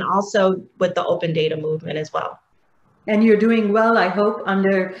community, but then also with the open data movement as well. And you're doing well, I hope,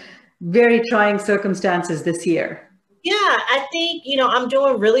 under very trying circumstances this year. Yeah, I think, you know, I'm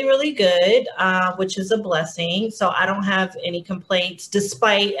doing really, really good, which is a blessing. So I don't have any complaints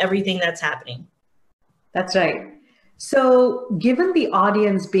despite everything that's happening. That's right. So given the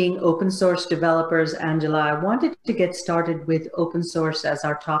audience being open source developers, Angela, I wanted to get started with open source as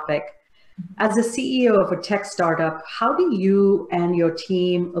our topic. As a CEO of a tech startup, how do you and your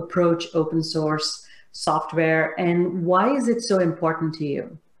team approach open source software, and why is it so important to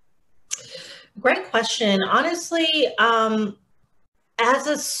you? Great question. Honestly, as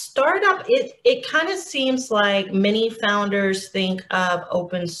a startup, it kind of seems like many founders think of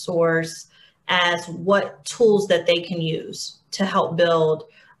open source as what tools that they can use to help build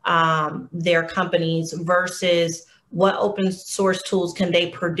their companies versus what open source tools can they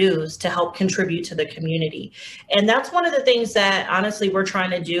produce to help contribute to the community. And that's one of the things that honestly we're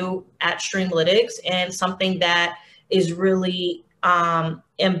trying to do at Streamlytics, and something that is really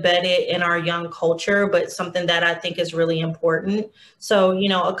embedded in our young culture, but something that I think is really important. So, you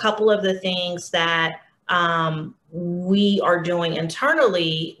know, a couple of the things that we are doing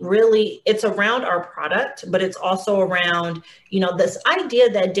internally, really, it's around our product, but it's also around, you know, this idea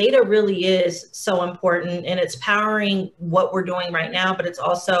that data really is so important and it's powering what we're doing right now, but it's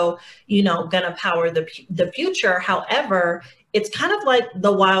also, you know, going to power the future. However, it's kind of like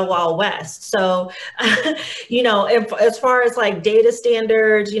the wild, wild west. So, you know, as far as like data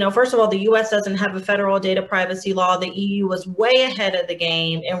standards, you know, first of all, the US doesn't have a federal data privacy law. The EU was way ahead of the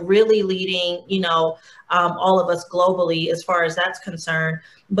game and really leading, you know, all of us globally as far as that's concerned.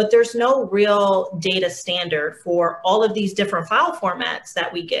 But there's no real data standard for all of these different file formats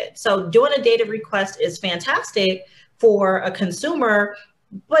that we get. So doing a data request is fantastic for a consumer,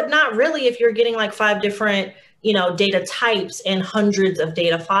 but not really if you're getting like 5 different, you know, data types and hundreds of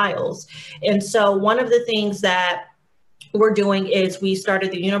data files. And so one of the things that we're doing is we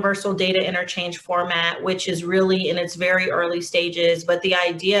started the universal data interchange format, which is really in its very early stages. But the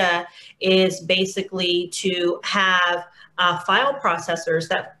idea is basically to have file processors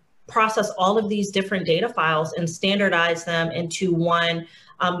that process all of these different data files and standardize them into one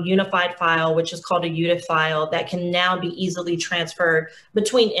unified file, which is called a UDIF file, that can now be easily transferred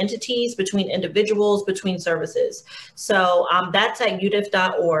between entities, between individuals, between services. So that's at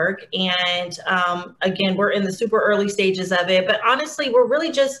udif.org. And again, we're in the super early stages of it, but honestly, we're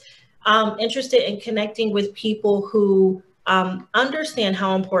really just interested in connecting with people who understand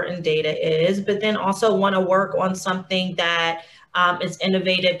how important data is, but then also want to work on something that is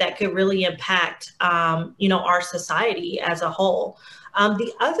innovative that could really impact, you know, our society as a whole.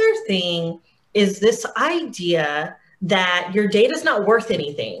 The other thing is this idea that your data is not worth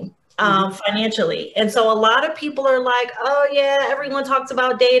anything financially. And so a lot of people are like, oh yeah, everyone talks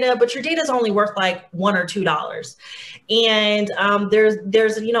about data, but your data is only worth like $1 or $2. And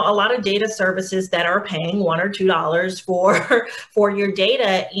there's, you know, a lot of data services that are paying $1 or $2 for your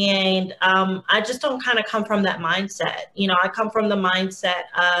data. And I just don't kind of come from that mindset. You know, I come from the mindset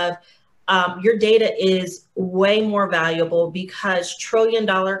of your data is way more valuable because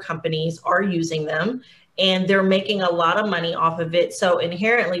trillion-dollar companies are using them and they're making a lot of money off of it. So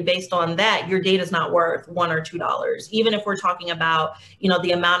inherently, based on that, your data is not worth $1 or $2. Even if we're talking about, you know,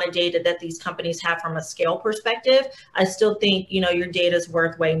 the amount of data that these companies have from a scale perspective, I still think, you know, your data is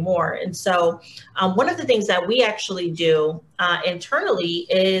worth way more. And so one of the things that we actually do internally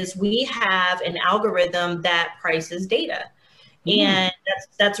is we have an algorithm that prices data. And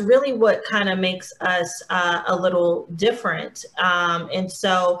that's really what kind of makes us a little different. And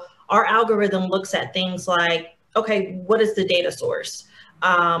so our algorithm looks at things like, okay, what is the data source?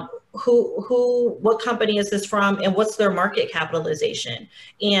 What company is this from, and what's their market capitalization,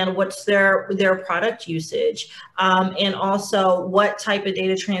 and what's their product usage, and also what type of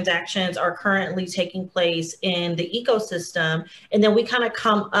data transactions are currently taking place in the ecosystem. And then we kind of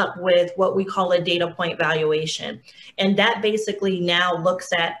come up with what we call a data point valuation. And that basically now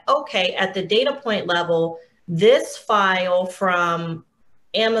looks at, okay, at the data point level, this file from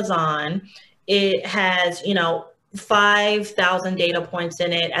Amazon, it has, you know, 5,000 data points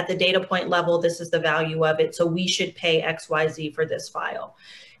in it. At the data point level, this is the value of it. So we should pay XYZ for this file.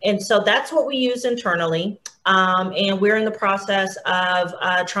 And so that's what we use internally. And we're in the process of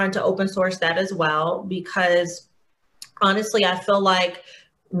trying to open source that as well, because honestly, I feel like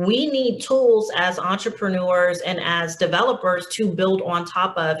we need tools as entrepreneurs and as developers to build on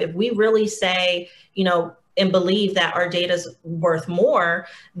top of. If we really say, you know, and believe that our data is worth more,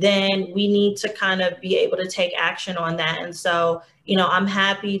 then we need to kind of be able to take action on that. And so, you know, I'm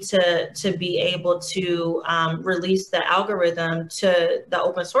happy to be able to release the algorithm to the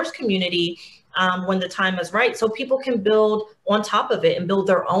open source community when the time is right, so people can build on top of it and build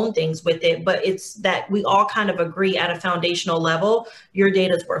their own things with it. But it's that we all kind of agree at a foundational level, your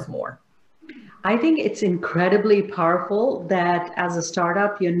data is worth more. I think it's incredibly powerful that as a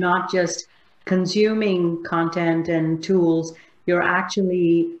startup, you're not just consuming content and tools, you're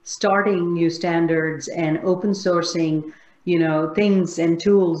actually starting new standards and open sourcing, you know, things and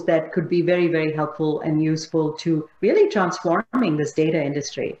tools that could be very, very helpful and useful to really transforming this data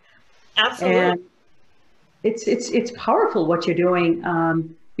industry. Absolutely. And it's powerful what you're doing.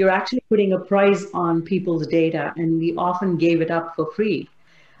 You're actually putting a price on people's data, and we often gave it up for free.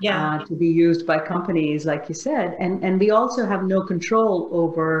 Yeah. To be used by companies, like you said. And we also have no control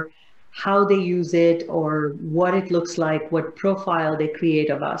over how they use it or what it looks like, what profile they create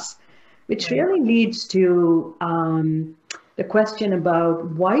of us, which really leads to the question about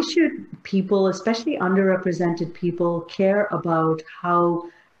why should people, especially underrepresented people, care about how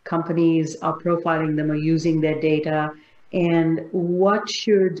companies are profiling them or using their data, and what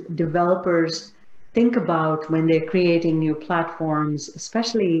should developers think about when they're creating new platforms,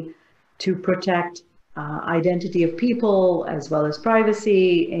 especially to protect identity of people as well as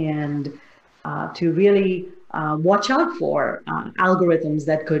privacy, and to really watch out for algorithms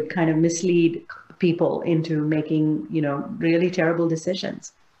that could kind of mislead people into making, really terrible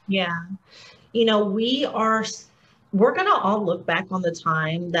decisions. Yeah. We're going to all look back on the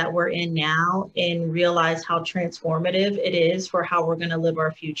time that we're in now and realize how transformative it is for how we're going to live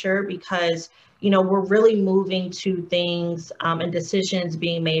our future, because, we're really moving to things and decisions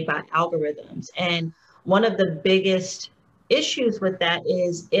being made by algorithms. And one of the biggest issues with that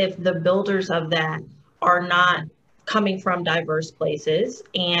is if the builders of that are not coming from diverse places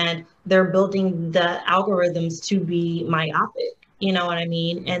and they're building the algorithms to be myopic. You know what I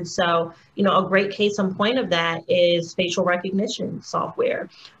mean? And so, a great case in point of that is facial recognition software,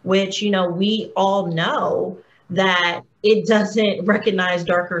 which, we all know that it doesn't recognize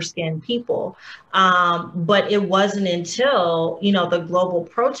darker skinned people. But it wasn't until, the global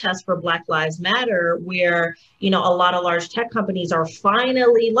protest for Black Lives Matter, where, a lot of large tech companies are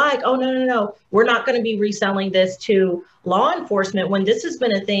finally like, oh, no, we're not going to be reselling this to law enforcement, when this has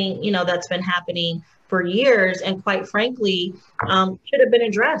been a thing, that's been happening for years, and quite frankly, should have been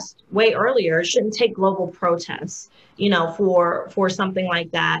addressed way earlier. It shouldn't take global protests, for something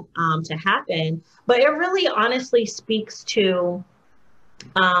like that to happen. But it really honestly speaks to,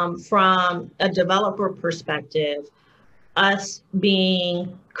 from a developer perspective, us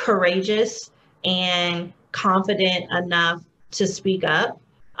being courageous and confident enough to speak up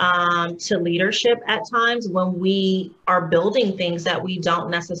to leadership at times when we are building things that we don't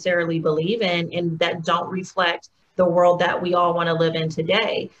necessarily believe in and that don't reflect the world that we all want to live in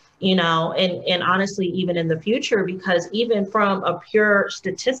today, and honestly, even in the future, because even from a pure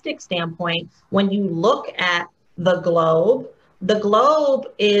statistic standpoint, when you look at the globe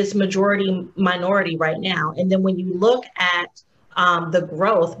is majority minority right now. And then when you look at the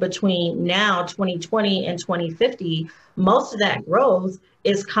growth between now 2020 and 2050, most of that growth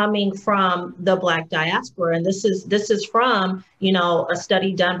is coming from the Black diaspora. And this is from, a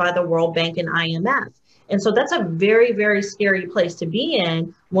study done by the World Bank and IMF. And so that's a very, very scary place to be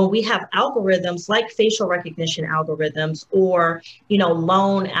in when we have algorithms like facial recognition algorithms or,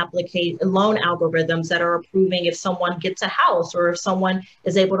 loan algorithms that are approving if someone gets a house or if someone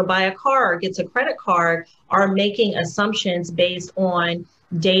is able to buy a car or gets a credit card, are making assumptions based on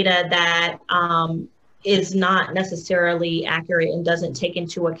data that is not necessarily accurate and doesn't take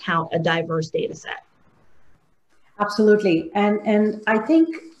into account a diverse data set. Absolutely. And I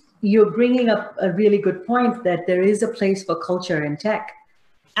think you're bringing up a really good point that there is a place for culture in tech.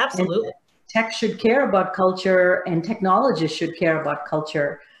 Absolutely. And tech should care about culture and technologists should care about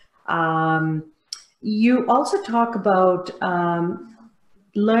culture. You also talk about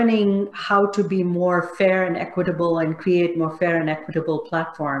learning how to be more fair and equitable and create more fair and equitable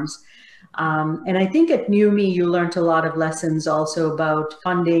platforms. And I think at NewMe, you learned a lot of lessons also about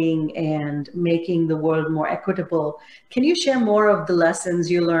funding and making the world more equitable. Can you share more of the lessons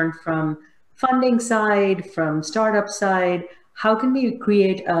you learned from funding side, from startup side? How can we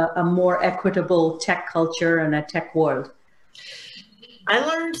create a more equitable tech culture and a tech world? I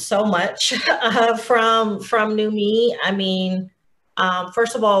learned so much from NewMe. I mean,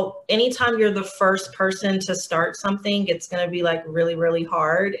 first of all, anytime you're the first person to start something, it's going to be like really, really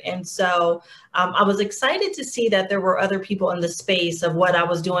hard. And so I was excited to see that there were other people in the space of what I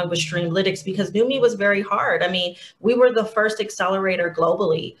was doing with Streamlytics, because NewMe was very hard. I mean, we were the first accelerator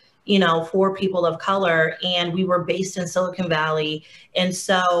globally, for people of color, and we were based in Silicon Valley. And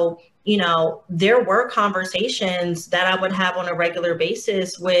so, there were conversations that I would have on a regular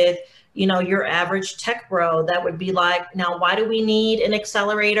basis with your average tech bro that would be like, now, why do we need an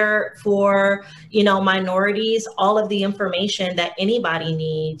accelerator for, minorities? All of the information that anybody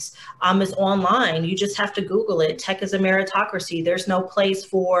needs is online. You just have to Google it. Tech is a meritocracy. There's no place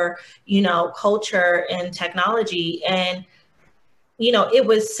for, culture and technology. And, it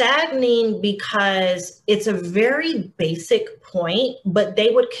was saddening because it's a very basic point, but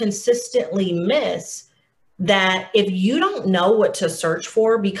they would consistently miss that if you don't know what to search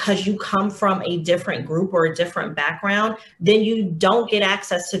for because you come from a different group or a different background, then you don't get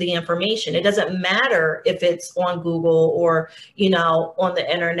access to the information. It doesn't matter if it's on Google or, on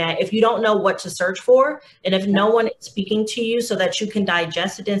the internet. If you don't know what to search for, and if no one is speaking to you so that you can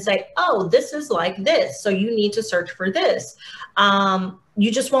digest it and say, oh, this is like this, so you need to search for this, you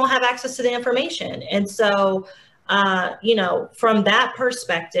just won't have access to the information. And so, from that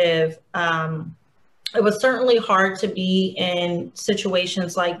perspective, it was certainly hard to be in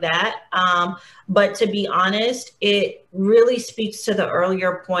situations like that. But to be honest, it really speaks to the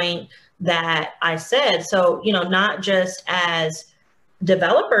earlier point that I said. So, you know, not just as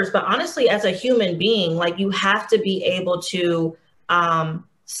developers, but honestly, as a human being, like you have to be able to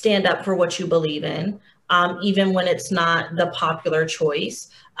stand up for what you believe in, even when it's not the popular choice,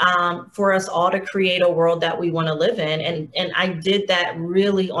 for us all to create a world that we want to live in. And I did that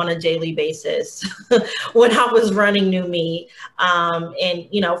really on a daily basis when I was running New Me. And,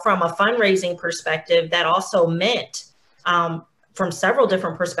 you know, from a fundraising perspective, that also meant, from several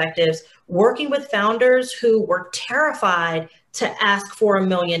different perspectives, working with founders who were terrified to ask for $1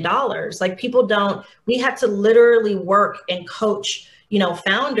 million. Like people don't, we had to literally work and coach, you know,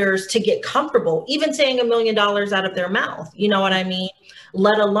 founders to get comfortable, even saying $1 million out of their mouth, you know what I mean?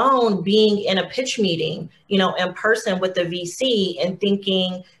 Let alone being in a pitch meeting, you know, in person with the VC and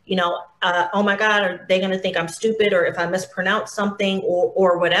thinking, you know, oh my God, are they going to think I'm stupid, or if I mispronounce something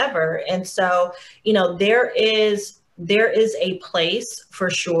or whatever. And so, you know, there is a place for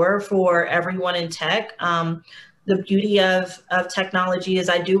sure for everyone in tech. The beauty of technology is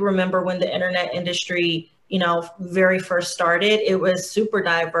I do remember when the internet industry, you know, very first started, it was super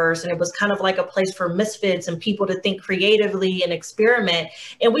diverse, and it was kind of like a place for misfits and people to think creatively and experiment.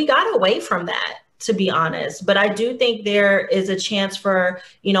 And we got away from that, to be honest. But I do think there is a chance for,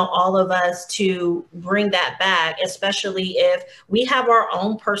 you know, all of us to bring that back, especially if we have our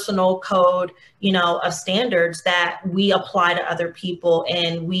own personal code, you know, of standards that we apply to other people,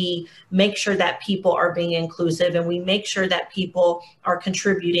 and we make sure that people are being inclusive, and we make sure that people are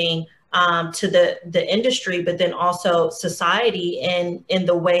contributing to the industry, but then also society in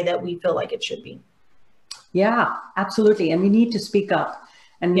the way that we feel like it should be. Yeah, absolutely. And we need to speak up,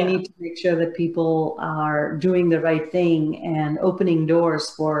 and we need to make sure that people are doing the right thing and opening doors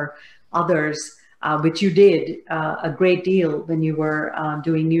for others, which you did a great deal when you were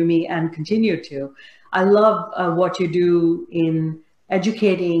doing New Me and continue to. I love what you do in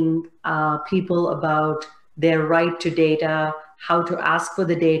educating people about their right to data, how to ask for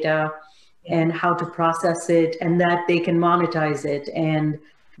the data, and how to process it, and that they can monetize it, and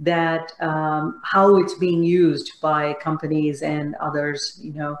that how it's being used by companies and others,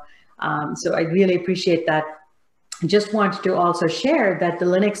 you know. So I really appreciate that. Just wanted to also share that the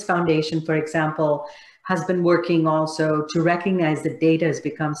Linux Foundation, for example, has been working also to recognize that data has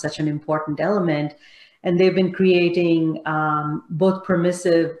become such an important element. And they've been creating both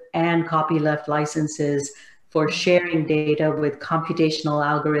permissive and copyleft licenses for sharing data with computational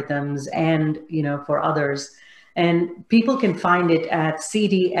algorithms and, you know, for others. And people can find it at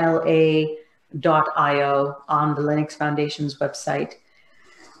cdla.io on the Linux Foundation's website.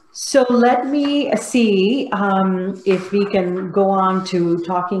 So let me see if we can go on to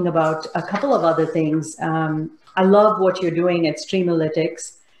talking about a couple of other things. I love what you're doing at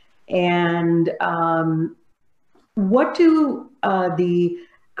Streamlytics. And what do the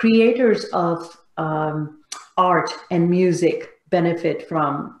creators of art and music benefit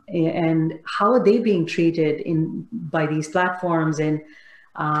from, and how are they being treated by these platforms, and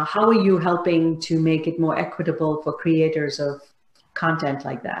how are you helping to make it more equitable for creators of content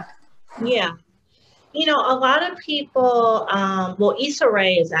like that? Yeah, you know, a lot of people, well, Issa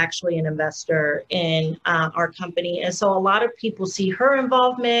Rae is actually an investor in our company. And so a lot of people see her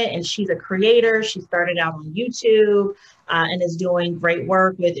involvement, and she's a creator. She started out on YouTube and is doing great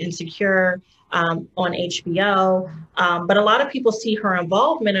work with Insecure on HBO. But a lot of people see her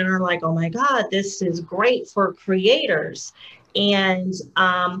involvement and are like, oh my God, this is great for creators. And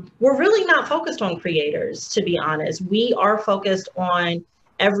we're really not focused on creators, to be honest. We are focused on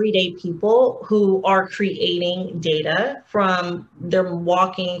everyday people who are creating data from them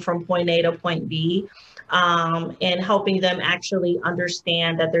walking from point A to point B, and helping them actually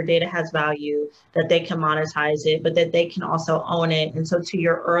understand that their data has value, that they can monetize it, but that they can also own it. And so to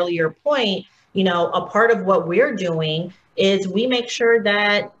your earlier point, you know, a part of what we're doing is we make sure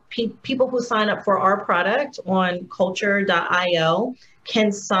that people who sign up for our product on culture.io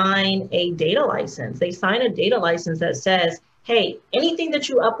can sign a data license. They sign a data license that says, hey, anything that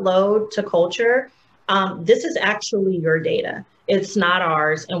you upload to Culture, this is actually your data. It's not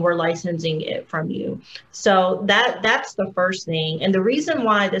ours, and we're licensing it from you. So that's the first thing. And the reason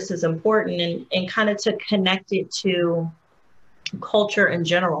why this is important, and kind of to connect it to culture in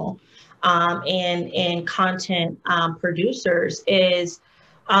general, and content producers, is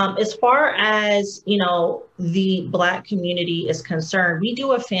as far as, you know, the Black community is concerned, we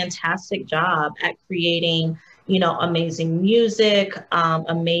do a fantastic job at creating, you know, amazing music,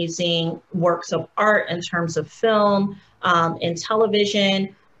 amazing works of art in terms of film and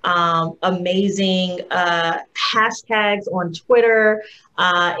television. amazing hashtags on Twitter,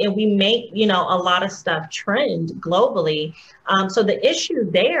 and we make, you know, a lot of stuff trend globally. So the issue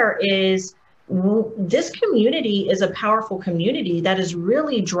there is this community is a powerful community that is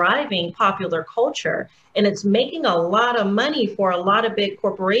really driving popular culture, and it's making a lot of money for a lot of big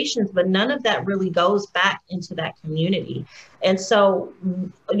corporations, but none of that really goes back into that community. And so,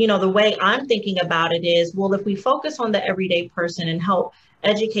 you know, the way I'm thinking about it is, well, if we focus on the everyday person and help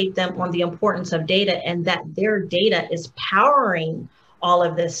educate them on the importance of data and that their data is powering all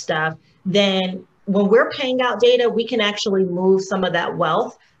of this stuff, then when we're paying out data, we can actually move some of that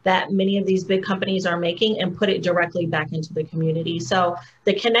wealth that many of these big companies are making and put it directly back into the community. So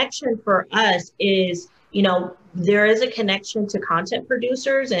the connection for us is, you know, there is a connection to content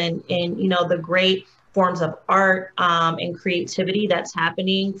producers and you know, the great forms of art and creativity that's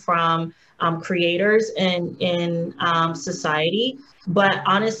happening from creators in society. But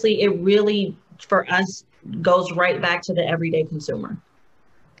honestly, it really, for us, goes right back to the everyday consumer.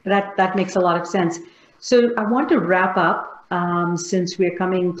 That makes a lot of sense. So I want to wrap up since we're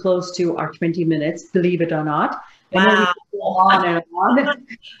coming close to our 20 minutes, believe it or not. Wow. I know we could go on and on.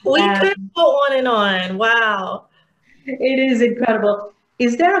 We could go on and on. Wow. It is incredible.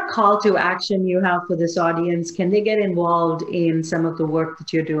 Is there a call to action you have for this audience? Can they get involved in some of the work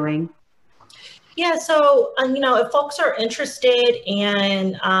that you're doing? Yeah, so, you know, if folks are interested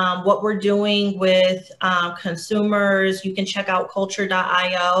in what we're doing with consumers, you can check out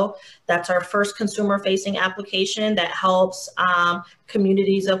culture.io. That's our first consumer-facing application that helps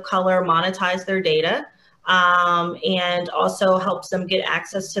communities of color monetize their data. And also helps them get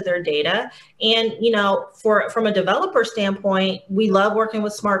access to their data. And, you know, from a developer standpoint, we love working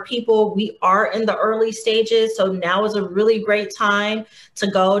with smart people. We are in the early stages. So now is a really great time to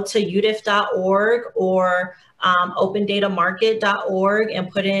go to udif.org or opendatamarket.org and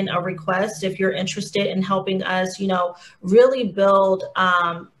put in a request if you're interested in helping us, you know, really build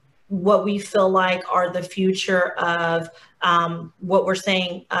what we feel like are the future of what we're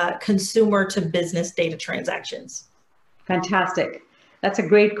saying, consumer to business data transactions. Fantastic. That's a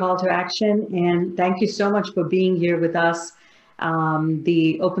great call to action. And thank you so much for being here with us.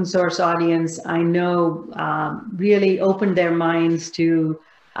 The open source audience, I know, really opened their minds to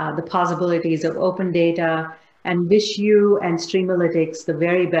the possibilities of open data, and wish you and Streamlytics the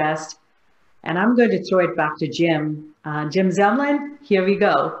very best. And I'm going to throw it back to Jim. Jim Zemlin, here we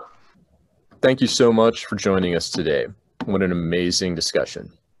go. Thank you so much for joining us today. What an amazing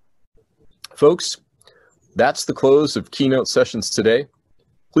discussion. Folks, that's the close of Keynote sessions today.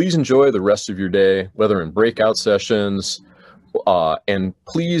 Please enjoy the rest of your day, whether in breakout sessions, and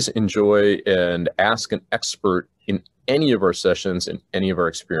please enjoy and ask an expert in any of our sessions and any of our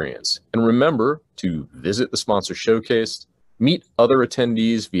experience. And remember to visit the sponsor showcase, meet other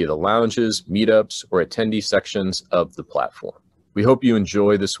attendees via the lounges, meetups, or attendee sections of the platform. We hope you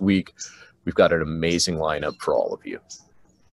enjoy this week. We've got an amazing lineup for all of you.